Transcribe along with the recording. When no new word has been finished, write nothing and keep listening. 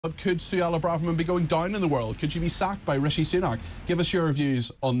But could Suella Braverman be going down in the world? Could she be sacked by Rishi Sunak? Give us your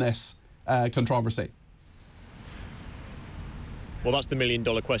views on this controversy. Well, that's the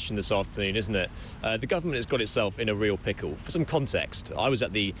million-dollar question this afternoon, isn't it? The government has got itself in a real pickle. For some context, I was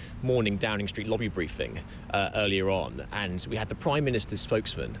at the morning Downing Street lobby briefing earlier on, and we had the Prime Minister's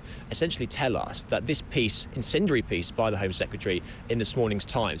spokesman essentially tell us that this piece, incendiary piece by the Home Secretary in this morning's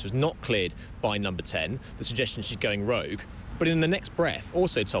Times, was not cleared by Number 10, the suggestion she's going rogue. But in the next breath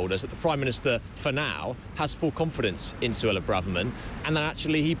also told us that the Prime Minister, for now, has full confidence in Suella Braverman, and that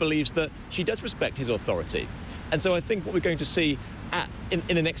actually he believes that she does respect his authority. And so I think what we're going to see in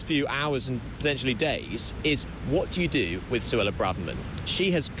the next few hours and potentially days is, what do you do with Suella Braverman? She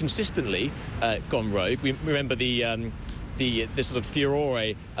has consistently gone rogue. We remember the sort of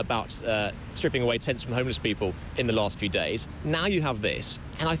furore about stripping away tents from homeless people in the last few days. Now you have this,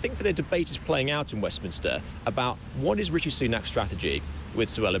 and I think that a debate is playing out in Westminster about what is Rishi Sunak's strategy with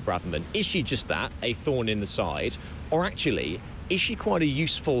Suella Braverman. Is she just that, a thorn in the side, or actually is she quite a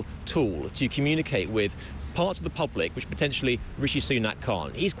useful tool to communicate with parts of the public which potentially Rishi Sunak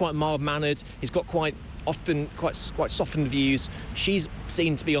can't? He's quite mild-mannered, he's got quite softened views. She's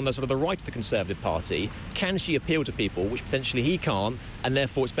seen to be on the sort of the right of the Conservative Party. Can she appeal to people which potentially he can't, and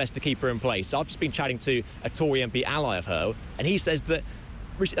therefore it's best to keep her in place? I've just been chatting to a Tory MP ally of her, and he says that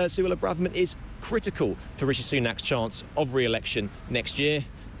Suella Braverman is critical for Rishi Sunak's chance of re-election next year.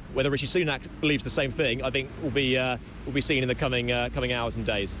 Whether Rishi Sunak believes the same thing, I think, will be seen in the coming hours and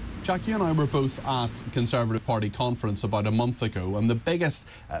days. Jack, you and I were both at Conservative Party conference about a month ago, and the biggest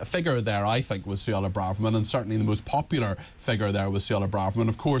figure there, I think, was Suella Braverman, and certainly the most popular figure there was Suella Braverman.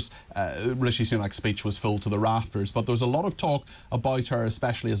 Of course, Rishi Sunak's speech was full to the rafters, but there was a lot of talk about her,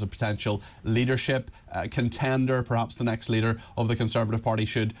 especially as a potential leadership contender, perhaps the next leader of the Conservative Party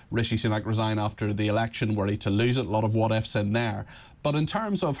should Rishi Sunak resign after the election, were he to lose it. A lot of what-ifs in there. But in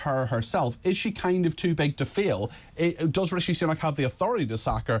terms of her herself, is she kind of too big to fail? Does Rishi Sunak have the authority to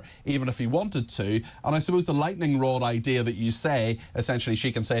sack her, even if he wanted to? And I suppose the lightning rod idea that you say, essentially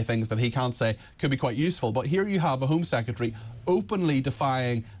she can say things that he can't say, could be quite useful. But here you have a Home Secretary openly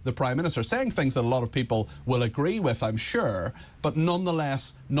defying the Prime Minister, saying things that a lot of people will agree with, I'm sure, but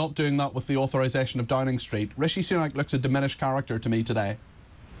nonetheless not doing that with the authorisation of Downing Street. Rishi Sunak looks a diminished character to me today.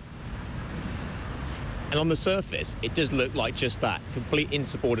 And on the surface, it does look like just that, complete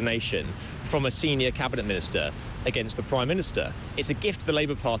insubordination from a senior cabinet minister against the Prime Minister. It's a gift to the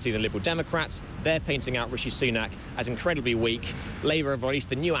Labour Party and the Liberal Democrats. They're painting out Rishi Sunak as incredibly weak. Labour have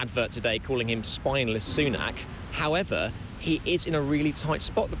released a new advert today calling him spineless Sunak. However, he is in a really tight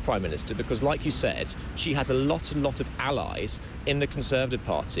spot, the Prime Minister, because, like you said, she has a lot of allies in the Conservative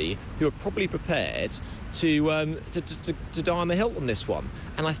Party who are probably prepared to die on the hilt on this one.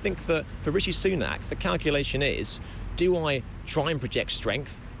 And I think that for Rishi Sunak, the calculation is, do I try and project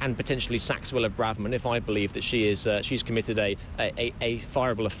strength and potentially sack Suella Braverman if I believe that she's committed a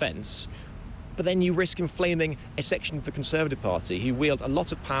fireable offence? But then you risk inflaming a section of the Conservative Party who wield a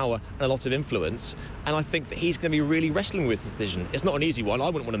lot of power and a lot of influence, and I think that he's going to be really wrestling with this decision. It's not an easy one, I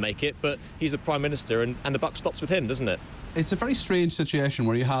wouldn't want to make it, but he's the Prime Minister and the buck stops with him, doesn't it? It's a very strange situation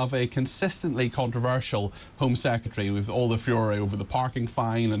where you have a consistently controversial Home Secretary with all the furore over the parking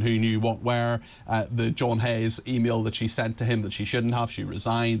fine and who knew what where, the John Hayes email that she sent to him that she shouldn't have. She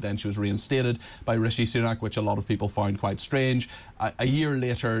resigned, then she was reinstated by Rishi Sunak, which a lot of people found quite strange. A year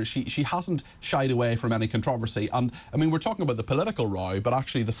later, she hasn't shied away from any controversy. And, I mean, we're talking about the political row, but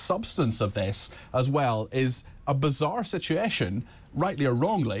actually the substance of this as well is a bizarre situation. Rightly or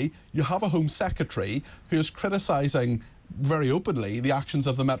wrongly, you have a Home Secretary who is criticising very openly the actions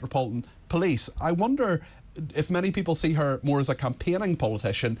of the Metropolitan Police. I wonder if many people see her more as a campaigning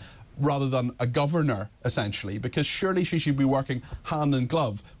politician rather than a governor, essentially, because surely she should be working hand in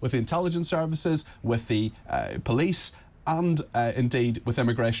glove with the intelligence services, with the police, and indeed with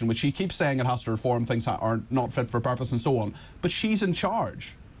immigration, which she keeps saying it has to reform, things are not fit for purpose and so on. But she's in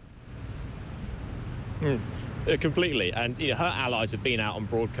charge. Completely. And her allies have been out on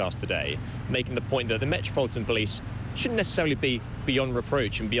broadcast today making the point that the Metropolitan Police shouldn't necessarily be beyond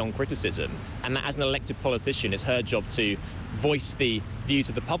reproach and beyond criticism, and that as an elected politician it's her job to voice the views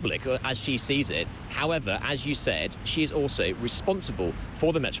of the public as she sees it. However, as you said, she is also responsible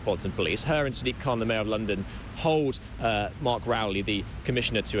for the Metropolitan Police. Her and Sadiq Khan, the Mayor of London, hold Mark Rowley, the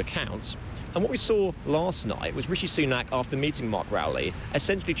Commissioner, to account. And what we saw last night was Rishi Sunak, after meeting Mark Rowley,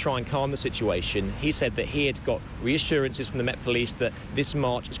 essentially try and calm the situation. He said that he had got reassurances from the Met Police that this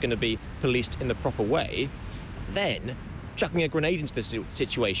march is going to be policed in the proper way. Then chucking a grenade into this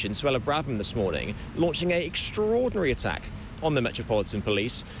situation. Suella Braverman this morning launching an extraordinary attack on the Metropolitan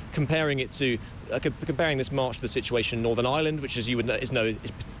Police, comparing this march to the situation in Northern Ireland, which, as you would know, is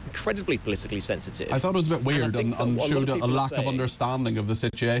incredibly politically sensitive. I thought it was a bit weird and showed a lack of understanding of the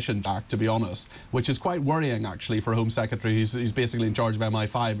situation, Jack, to be honest, which is quite worrying, actually, for a Home Secretary who's basically in charge of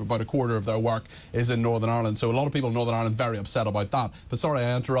MI5. About a quarter of their work is in Northern Ireland, so a lot of people in Northern Ireland are very upset about that. But sorry,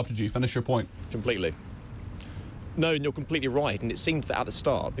 I interrupted you. Finish your point. Completely. No, and you're completely right. And it seemed that at the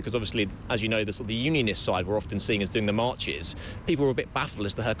start, because obviously, as you know, the unionist side we're often seeing as doing the marches, people were a bit baffled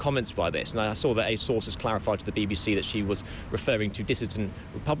as to her comments by this. And I saw that a source has clarified to the BBC that she was referring to dissident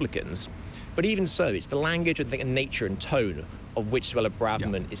Republicans. But even so, it's the language and nature and tone of which Suella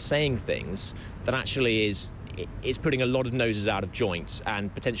Braverman is saying things that actually is putting a lot of noses out of joint,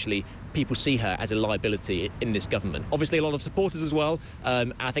 and potentially people see her as a liability in this government. Obviously a lot of supporters as well,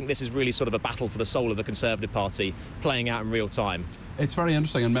 and I think this is really sort of a battle for the soul of the Conservative Party playing out in real time. It's very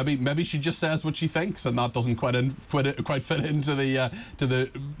interesting, and maybe she just says what she thinks, and that doesn't quite fit into the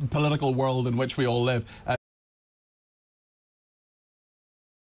political world in which we all live.